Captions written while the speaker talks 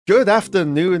Good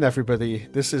afternoon, everybody.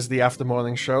 This is the After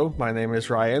Morning Show. My name is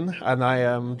Ryan, and I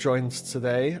am joined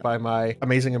today by my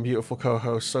amazing and beautiful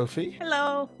co-host Sophie.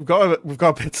 Hello. We've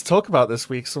got a bit to talk about this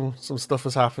week. Some stuff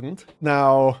has happened.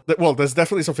 Now, there's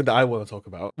definitely something that I want to talk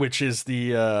about, which is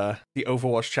the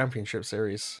Overwatch Championship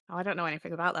Series. Oh, I don't know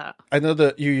anything about that. I know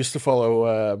that you used to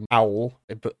follow Owl,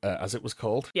 as it was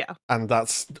called. Yeah. And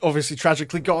that's obviously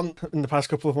tragically gone in the past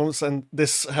couple of months, and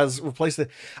this has replaced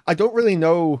it. I don't really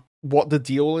know what the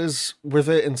deal is with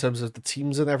it in terms of the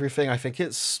teams and everything. I think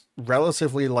it's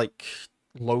relatively low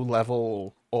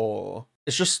level, or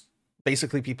it's just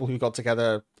basically people who got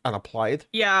together and applied.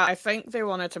 Yeah, I think they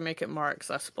wanted to make it more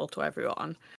accessible to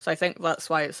everyone. So I think that's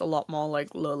why it's a lot more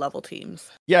like low level teams.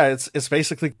 Yeah, it's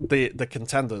basically the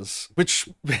contenders, which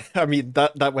I mean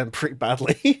that went pretty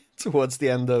badly towards the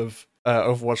end of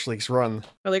Overwatch League's run.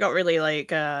 Well, they got really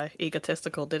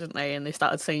egotistical, didn't they? And they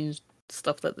started saying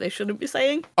stuff that they shouldn't be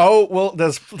saying. Oh well,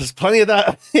 there's plenty of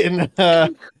that in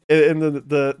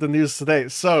the news today.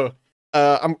 So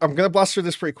I'm gonna blast through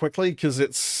this pretty quickly because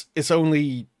it's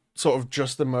only sort of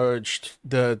just emerged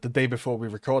the day before we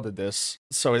recorded this,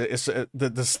 so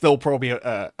there's still probably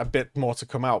a bit more to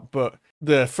come out. But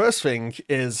the first thing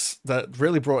is that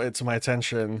really brought it to my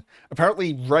attention.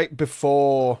 Apparently, right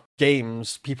before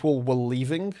games, people were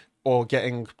leaving or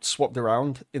getting swapped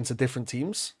around into different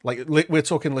teams. We're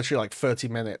talking literally 30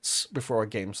 minutes before a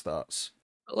game starts.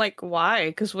 Why?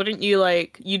 Because wouldn't you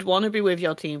you'd want to be with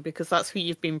your team because that's who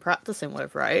you've been practicing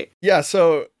with, right? Yeah,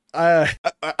 so I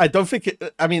don't think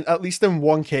it, I mean, at least in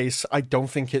one case, I don't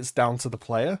think it's down to the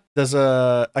player. There's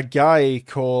a guy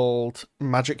called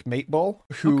Magic Mateball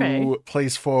who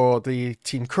plays for the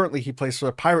team. Currently, he plays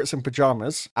for Pirates in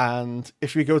Pajamas. And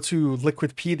if we go to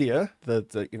Liquidpedia,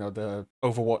 the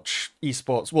Overwatch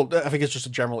esports, well, I think it's just a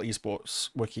general esports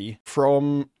wiki.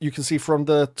 You can see from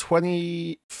the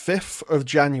 25th of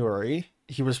January,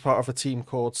 he was part of a team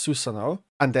called Susanoo,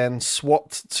 and then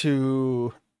swapped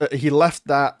to. He left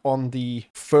that on the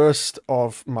 1st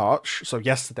of March, so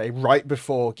yesterday, right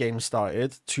before games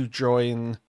started, to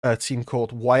join a team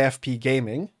called YFP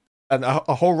Gaming. And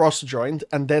a whole roster joined,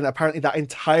 and then apparently that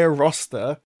entire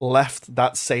roster left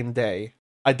that same day.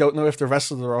 I don't know if the rest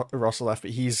of the roster left,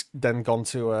 but he's then gone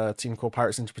to a team called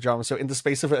Pirates in Pajamas. So in the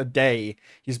space of a day,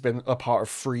 he's been a part of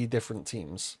 3 different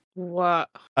teams. What?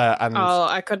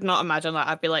 I could not imagine that.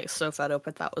 I'd be so fed up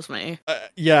if that was me.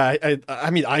 Yeah,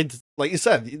 I mean, like you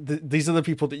said, these are the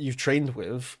people that you've trained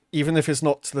with. Even if it's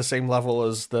not to the same level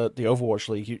as the Overwatch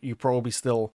League, you probably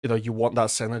still, you want that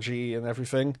synergy and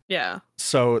everything. Yeah.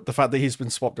 So the fact that he's been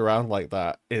swapped around like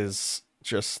that is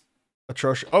just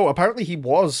atrocious. Oh, apparently he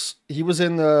was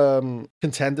in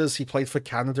Contenders. He played for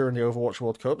Canada in the Overwatch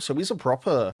World Cup, so he's a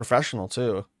proper professional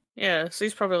too. Yeah, so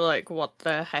he's probably what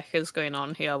the heck is going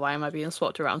on here? Why am I being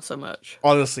swapped around so much?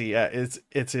 Honestly, yeah,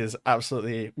 it is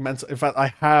absolutely mental. In fact, I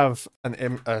have a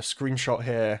screenshot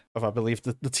here of, I believe,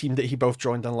 the team that he both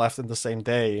joined and left in the same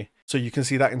day. So you can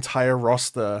see that entire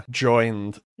roster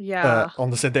joined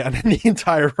on the same day, and then the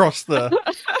entire roster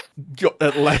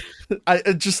left.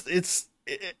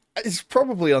 It's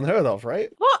probably unheard of, right?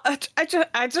 What?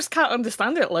 I just can't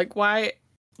understand it.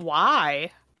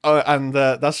 Why? Oh, and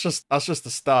that's just the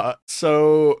start.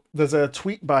 So there's a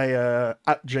tweet by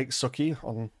at Jake Suki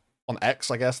on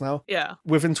X, I guess now. Yeah.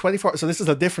 Within 24, so this is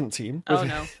a different team.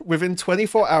 No. Within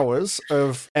 24 hours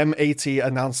of MAT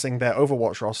announcing their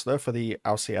Overwatch roster for the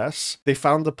LCS, they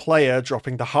found a player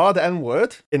dropping the hard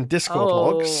N-word in Discord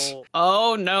logs.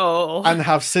 Oh no. And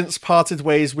have since parted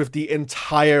ways with the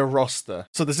entire roster.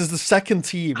 So this is the second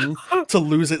team to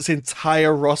lose its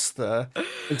entire roster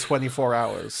in 24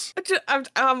 hours.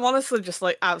 I'm honestly just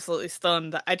absolutely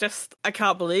stunned. I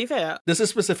can't believe it. This is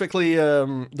specifically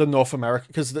the North America,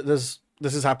 because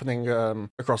this is happening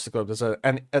across the globe. There's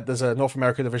a North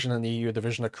America division, an EU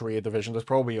division, a Korea division. There's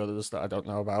probably others that I don't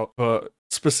know about, but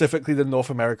specifically the North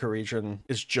America region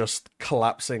is just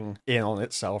collapsing in on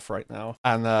itself right now.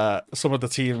 And some of the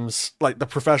teams, like the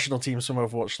professional teams from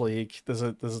Overwatch League, there's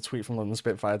a tweet from London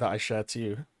Spitfire that I shared to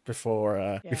you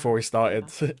before we started,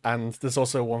 and there's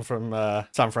also one from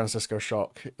San Francisco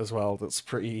Shock as well. That's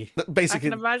pretty. Basically,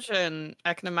 I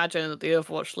can imagine that the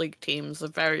Overwatch League teams are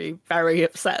very, very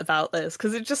upset about this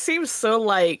because it just seems so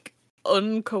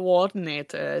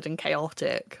uncoordinated and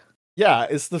chaotic. Yeah,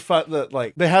 it's the fact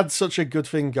that they had such a good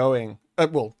thing going.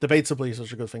 Debatably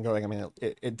such a good thing going. I mean,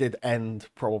 it did end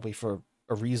probably for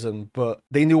a reason, but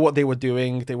they knew what they were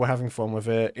doing. They were having fun with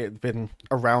it. It'd been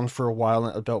around for a while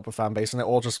and it had built up a fan base, and it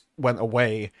all just went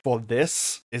away for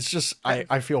this. It's just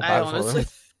I feel bad for them.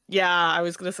 Yeah, I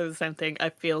was gonna say the same thing. I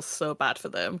feel so bad for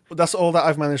them. That's all that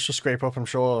I've managed to scrape up. I'm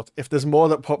sure if there's more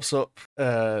that pops up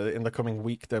in the coming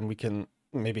week, then we can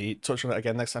maybe touch on it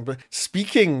again next time. But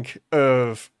speaking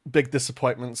of big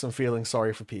disappointments and feeling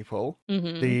sorry for people,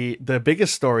 the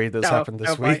biggest story that's happened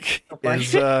this week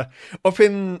is up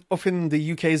in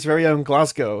the UK's very own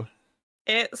Glasgow.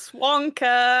 It's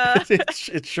Wonka.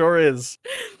 It sure is.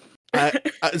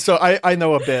 So I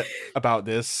know a bit about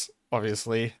this,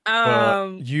 obviously,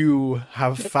 but you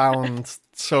have found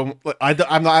so.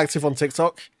 I'm not active on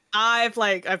TikTok. I've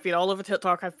been all over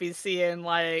TikTok. I've been seeing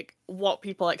like what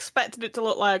people expected it to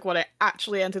look like, what it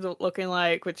actually ended up looking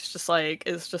like, which is just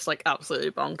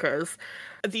absolutely bonkers.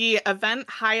 The event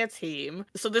hire team,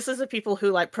 so this is the people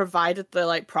who like provided the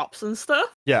like props and stuff.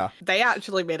 Yeah. They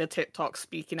actually made a TikTok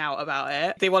speaking out about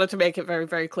it. They wanted to make it very,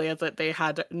 very clear that they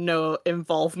had no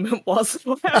involvement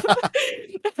whatsoever.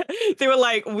 They were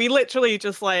like, we literally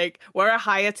just like, we're a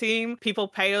hire team. People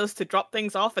pay us to drop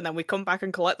things off and then we come back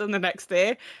and collect them the next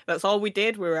day. That's all we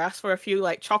did. We were asked for a few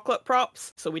like chocolate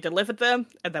props. So we delivered them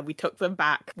and then we took them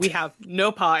back. We have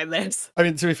no part in this. I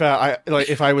mean, to be fair,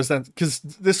 if I was then, because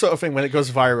this sort of thing, when it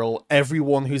goes viral,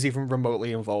 everyone who's even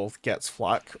remotely involved gets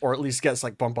flack, or at least gets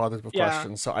like bombarded with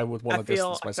questions. So I would want to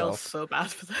distance myself. I feel so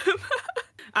bad for them.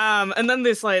 And then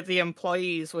there's like the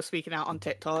employees were speaking out on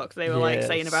TikTok. They were like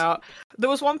saying about, there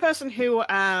was one person who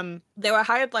they were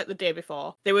hired like the day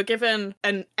before. They were given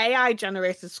an AI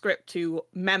generated script to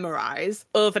memorize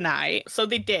overnight. So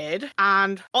they did.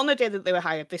 And on the day that they were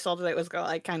hired, they saw that it was got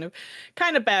like kind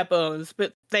of bare bones,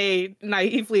 but they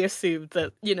naively assumed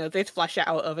that, you know, they'd flash it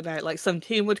out overnight. Like some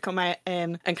team would come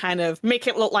in and kind of make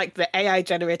it look like the AI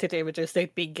generated images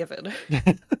they'd been given.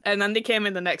 And then they came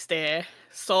in the next day,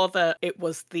 saw that it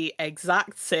was the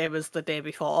exact same as the day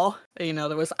before. You know,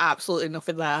 there was absolutely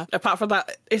nothing there. Apart from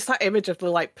that, it's that image of the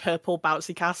like purple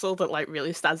bouncy castle that like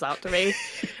really stands out to me.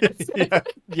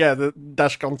 yeah, the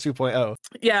Dashcon 2.0.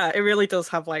 Yeah, it really does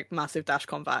have like massive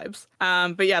Dashcon vibes.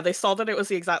 But yeah, they saw that it was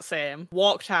the exact same,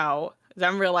 walked out,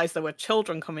 then realized there were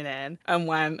children coming in and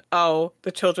went, oh,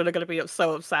 the children are going to be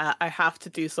so upset. I have to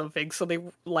do something. So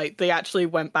they actually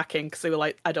went back in because they were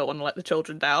like, I don't want to let the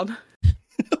children down.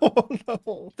 Oh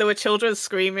no. There were children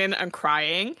screaming and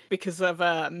crying because of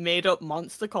a made-up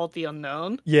monster called the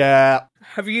Unknown. Yeah.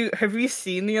 Have you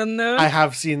seen the Unknown? I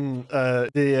have seen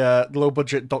the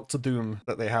low-budget Doctor Doom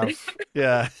that they have.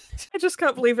 Yeah. I just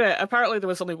can't believe it. Apparently there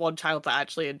was only one child that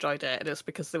actually enjoyed it, and it's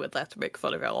because they were there to make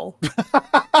fun of it all.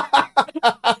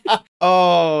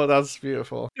 Oh, that's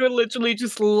beautiful. They were literally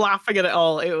just laughing at it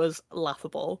all. It was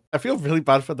laughable. I feel really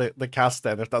bad for the cast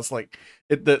then, if that's like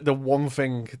the one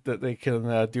thing that they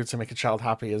can do to make a child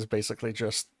happy is basically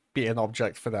just be an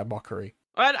object for their mockery.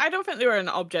 I don't think they were an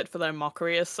object for their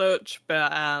mockery as such,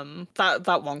 but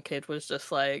that one kid was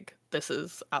just like, this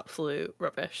is absolute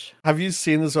rubbish. Have you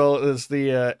seen as well as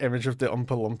the image of the Oompa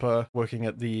Loompa working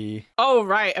at the... Oh,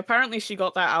 right. Apparently she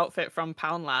got that outfit from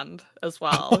Poundland as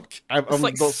well. It's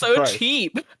like so surprised.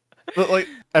 Cheap. But like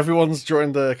everyone's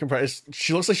during the comparison,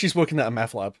 she looks like she's working at a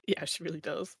meth lab. Yeah, she really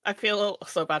does. I feel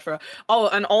so bad for her. Oh,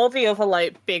 and all the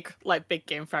other big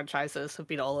game franchises have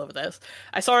been all over this.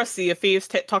 I saw a Sea of Thieves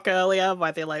TikTok earlier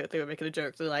where they were making a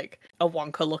joke to like a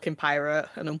Wonka looking pirate,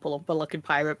 an Oompa Loompa looking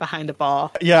pirate behind a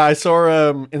bar. Yeah, I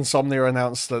saw Insomnia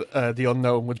announce that the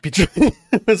Unknown would be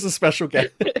as a special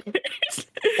guest.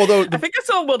 Although I think I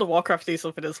saw World of Warcraft do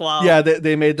something as well. Yeah,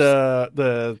 they made the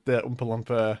Oompa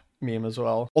Loompa meme as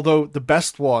well. Although the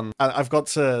best one, and I've got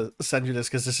to send you this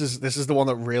because this is the one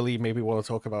that really made me want to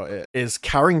talk about it, is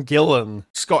Karen Gillan,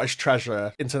 Scottish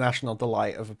treasure, international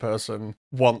delight of a person,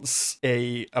 wants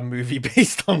a movie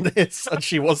based on this, and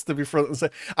she wants to be front and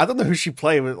center. I don't know who she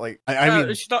played with. Like, I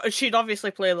mean, she'd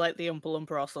obviously play like the Oompa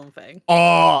Loompa or something.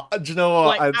 Oh, do you know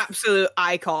what? Like absolute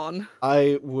icon.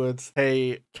 I would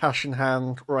pay cash in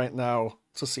hand right now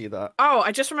to see that. Oh,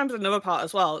 I just remembered another part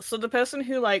as well. So the person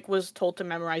who like was told to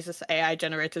memorize this AI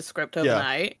generated script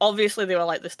overnight, obviously they were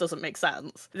like, this doesn't make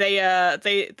sense. They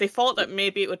thought that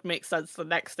maybe it would make sense the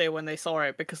next day when they saw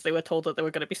it because they were told that there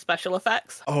were going to be special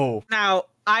effects. Oh. Now,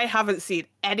 I haven't seen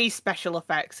any special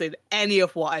effects in any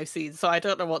of what I've seen, so I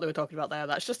don't know what they were talking about there.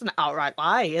 That's just an outright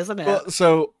lie, isn't it? Well,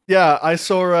 so yeah, I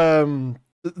saw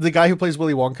the guy who plays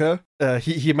Willy Wonka.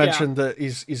 He mentioned that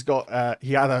he's got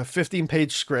he had a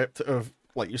 15-page script of,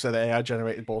 like you said, AI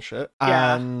generated bullshit,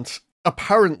 and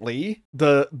apparently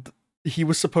he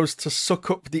was supposed to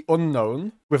suck up the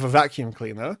Unknown with a vacuum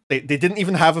cleaner. They didn't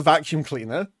even have a vacuum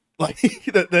cleaner. Like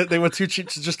they were too cheap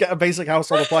to just get a basic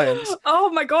household appliance. Oh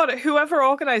my god! Whoever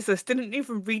organized this didn't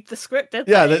even read the script, did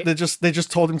they? Yeah, they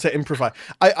just told him to improvise.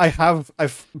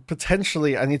 I've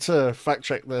potentially, I need to fact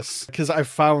check this because I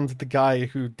found the guy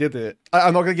who did it.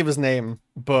 I'm not gonna give his name,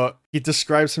 but he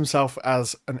describes himself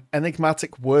as an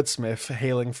enigmatic wordsmith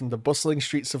hailing from the bustling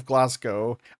streets of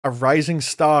Glasgow, a rising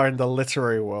star in the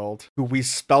literary world, who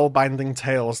weaves spellbinding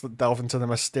tales that delve into the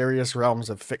mysterious realms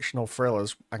of fictional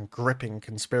thrillers and gripping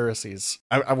conspiracies.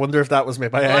 I wonder if that was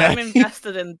made by AI. I'm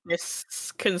invested in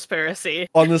this conspiracy.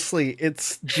 Honestly,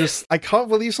 it's just, I can't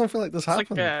believe something like this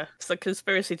happened. It's a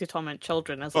conspiracy to torment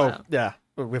children, isn't it? Oh, yeah.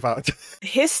 Without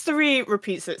history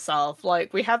repeats itself.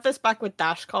 Like, we had this back with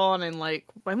DashCon in, like,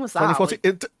 when was that?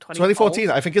 2014.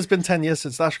 I think it's been 10 years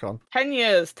since DashCon. 10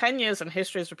 years and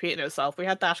history is repeating itself. We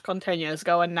had DashCon 10 years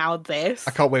ago and now this.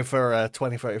 I can't wait for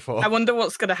 2034. I wonder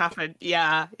what's going to happen.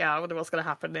 Yeah, I wonder what's going to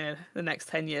happen in the next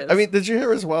 10 years. I mean, did you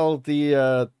hear as well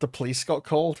the police got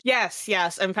called? Yes,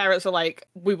 and parents are like,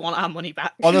 we want our money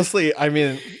back. Honestly, I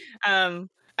mean... they're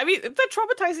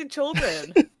traumatizing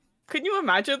children. Can you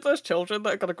imagine those children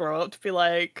that are going to grow up to be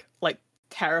like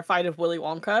terrified of Willy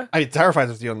Wonka? I mean, terrified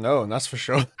of the unknown, that's for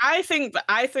sure. I think,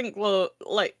 well,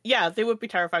 like, yeah, they would be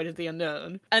terrified of the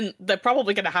unknown, and they're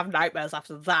probably going to have nightmares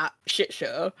after that shit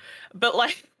show. But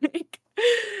like,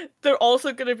 they're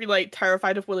also going to be like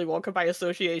terrified of Willy Wonka by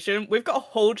association. We've got a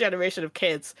whole generation of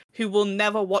kids who will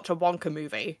never watch a Wonka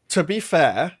movie. To be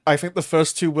fair, I think the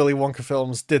first two Willy Wonka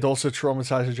films did also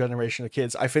traumatize a generation of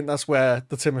kids. I think that's where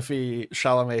the Timothée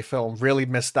Chalamet film really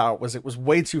missed out, was it was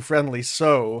way too friendly.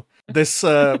 So this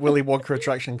Willy Wonka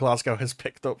attraction in Glasgow has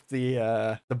picked up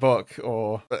the book,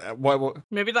 or what?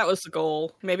 Maybe that was the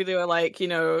goal. Maybe they were like,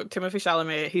 Timothée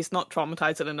Chalamet, he's not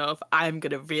traumatizing enough. I'm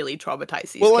gonna really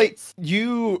traumatize these kids. Like,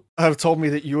 you have told me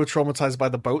that you were traumatized by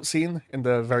the boat scene in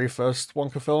the very first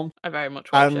Wonka film. I very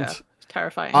much was, yeah. It's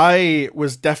terrifying. I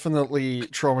was definitely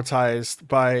traumatized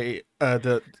by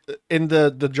the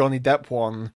Johnny Depp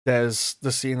one. There's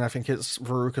the scene, I think it's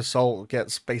Veruca Salt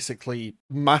gets basically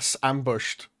mass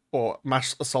ambushed or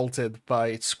mass assaulted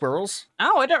by squirrels.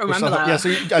 Oh, I don't remember that. Yeah, so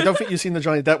I don't think you've seen the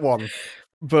Johnny Depp one,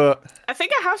 but... I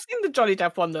think I have seen the Johnny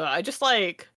Depp one, though. I just,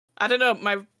 like, I don't know,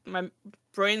 my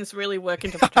brain's really working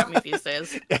to protect me these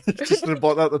days. Yeah, just to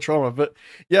blot out the trauma. But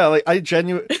yeah, like, I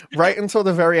genuinely, right until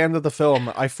the very end of the film,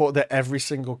 I thought that every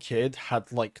single kid had,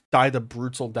 like, died a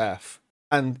brutal death.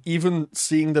 And even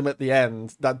seeing them at the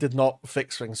end, that did not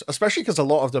fix things, especially because a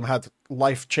lot of them had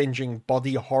life-changing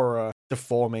body horror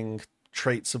deforming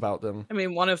traits about them. I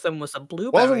mean, one of them was a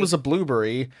blueberry. One of them was a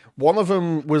blueberry. One of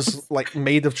them was like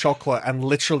made of chocolate and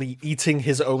literally eating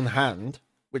his own hand,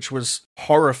 which was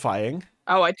horrifying.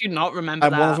 Oh, I do not remember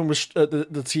that. And one of them was the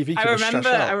TV.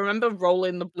 I remember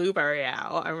rolling the blueberry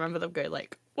out. I remember them going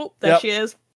like, "Oh, there she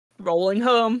is, rolling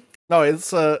home." No,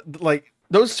 it's like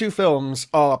those two films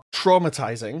are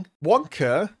traumatizing.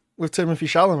 Wonka with Timothée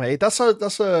Chalamet,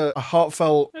 that's a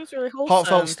heartfelt, really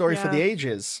heartfelt story for the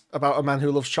ages about a man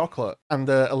who loves chocolate and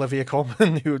Olivia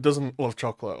Colman who doesn't love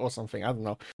chocolate or something. I don't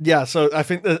know. Yeah, so I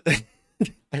think that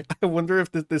I wonder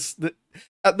if this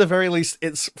at the very least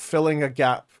it's filling a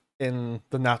gap in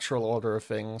the natural order of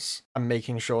things and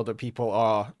making sure that people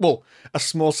are, well, a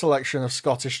small selection of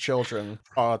Scottish children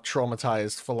are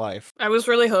traumatized for life. I was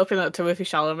really hoping that Timothée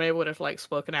Chalamet would have like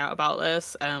spoken out about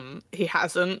this. He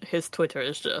hasn't. His Twitter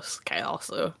is just chaos.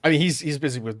 So I mean, he's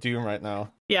busy with Doom right now.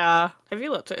 Yeah. Have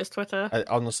you looked at his Twitter? I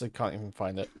honestly can't even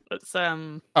find it. It's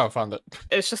Oh, I found it.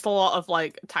 It's just a lot of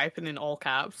like typing in all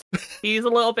caps. He's a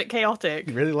little bit chaotic.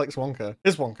 He really likes Wonka.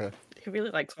 Is Wonka? He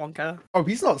really likes Wonka. Oh,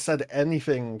 he's not said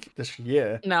anything this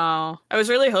year. No. I was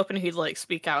really hoping he'd like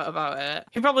speak out about it.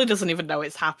 He probably doesn't even know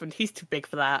it's happened. He's too big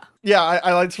for that. Yeah,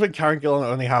 I like to think Karen Gillan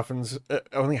only happens.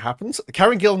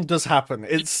 Karen Gillan does happen.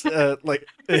 It's like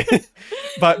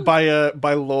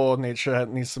by law, nature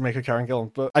needs to make a Karen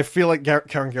Gillan. But I feel like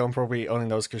Karen Gillan probably only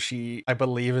knows because she, I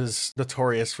believe, is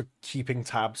notorious for keeping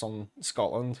tabs on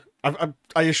Scotland.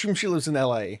 I assume she lives in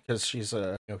LA because she's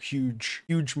a huge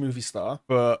movie star,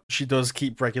 but she does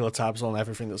keep regular tabs on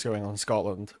everything that's going on in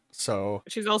Scotland. So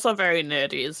she's also very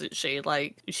nerdy, isn't she?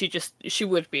 Like she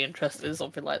would be interested in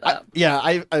something like that.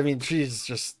 I mean, she's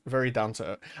just very down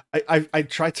to earth. I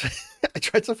tried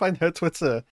to find her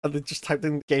Twitter and then just typed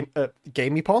in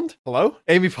Gamey Pond. Hello,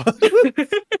 Amy Pond.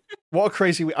 What a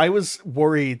crazy week. I was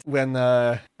worried when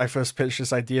I first pitched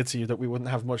this idea to you that we wouldn't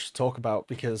have much to talk about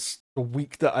because the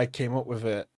week that I came up with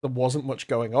it, there wasn't much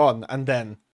going on. And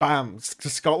then, bam,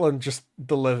 Scotland just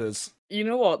delivers. You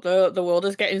know what? The world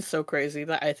is getting so crazy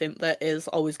that I think there is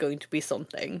always going to be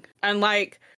something. And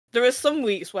like, There are some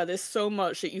weeks where there's so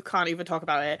much that you can't even talk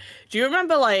about it. Do you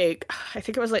remember, like, I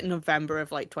think it was like November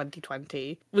of like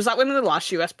 2020? Was that when the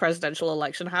last US presidential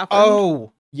election happened?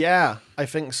 Oh, yeah, I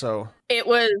think so. It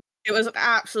was an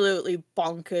absolutely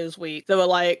bonkers week. There were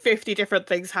like 50 different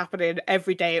things happening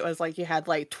every day. It was like you had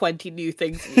like 20 new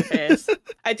things in your face.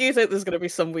 I do think there's going to be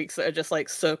some weeks that are just like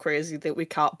so crazy that we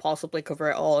can't possibly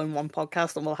cover it all in one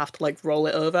podcast, and we'll have to like roll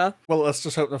it over. Well, let's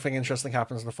just hope nothing interesting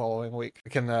happens the following week. We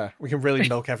can really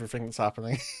milk everything that's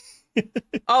happening.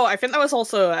 Oh, I think that was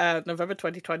also November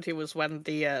 2020 was when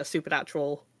the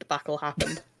Supernatural debacle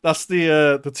happened. That's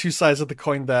the two sides of the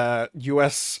coin there.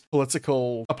 US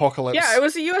political apocalypse. Yeah, it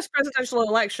was a US presidential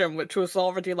election, which was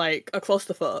already like a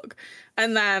clusterfuck.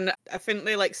 And then I think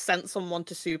they like sent someone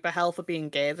to super hell for being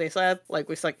gay, they said. Like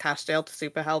we sent Cashdale to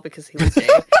super hell because he was gay.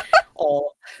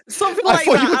 Or something like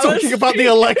that. I thought you were talking about the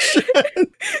election.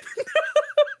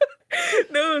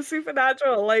 No,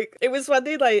 Supernatural. Like it was when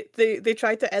they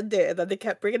tried to end it and then they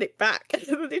kept bringing it back and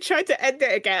then they tried to end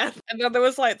it again. And then there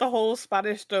was like the whole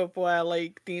Spanish dub where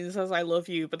like Dean says "I love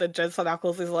you," but then Jensen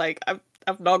Ackles is like, "I'm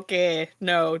not gay."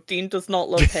 No, Dean does not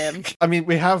love him. I mean,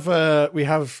 we have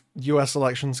US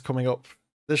elections coming up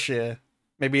this year.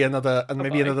 Maybe another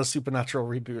Supernatural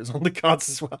reboot is on the cards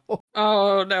as well.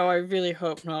 Oh no, I really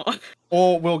hope not.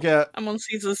 Or we'll get. I'm on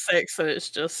season 6, and it's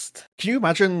just. Can you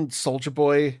imagine Soldier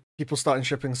Boy? People starting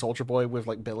shipping Soldier Boy with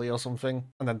like Billy or something,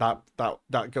 and then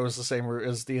that goes the same route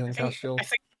as Dean and Castiel. I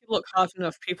think if you look hard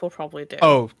enough, people probably do.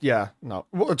 Oh yeah, no.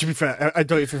 Well, to be fair, I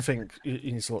don't even think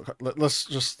you need to look. Let's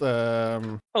just.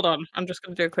 Hold on, I'm just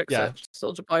going to do a quick search.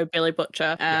 Soldier Boy, Billy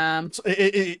Butcher. So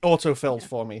it auto-filled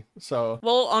for me. So.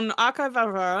 Well, on Archive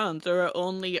of Our Own, there are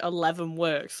only 11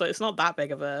 works, so it's not that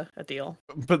big of a deal.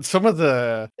 But some of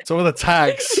the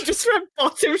tags. Just read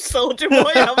bottom Soldier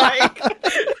Boy. I'm like.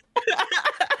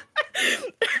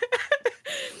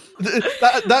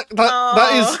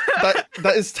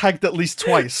 That is tagged at least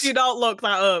twice. Do not look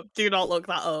that up. Do not look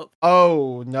that up.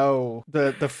 Oh no,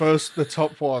 the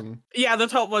top one. Yeah, the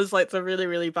top one's like the really,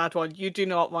 really bad one. You do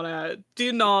not want to.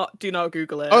 Do not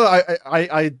Google it. Oh,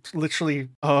 I literally.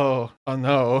 Oh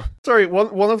no. Sorry,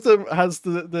 one of them has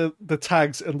the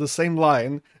tags in the same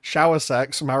line: shower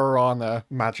sex, marijuana,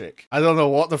 magic. I don't know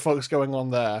what the fuck's going on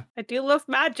there. I do love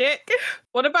magic.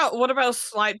 What about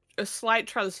slight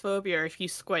transphobia if you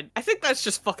squint? I think that's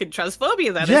just fucking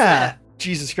transphobia then, yeah. Isn't it?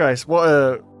 Jesus Christ, what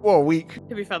a week.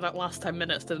 To be fair, that last 10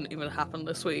 minutes didn't even happen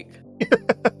this week.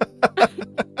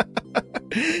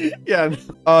 Yeah.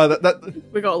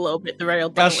 We got a little bit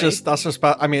derailed. That's just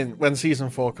bad. I mean, when season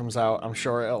 4 comes out, I'm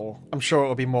sure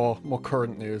it'll be more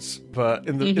current news. But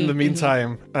in the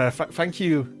meantime, thank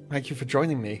you for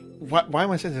joining me. Why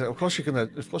am I saying this? Of course you're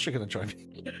gonna join me.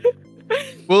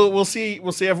 We'll see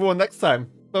everyone next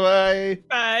time. Bye.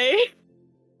 Bye.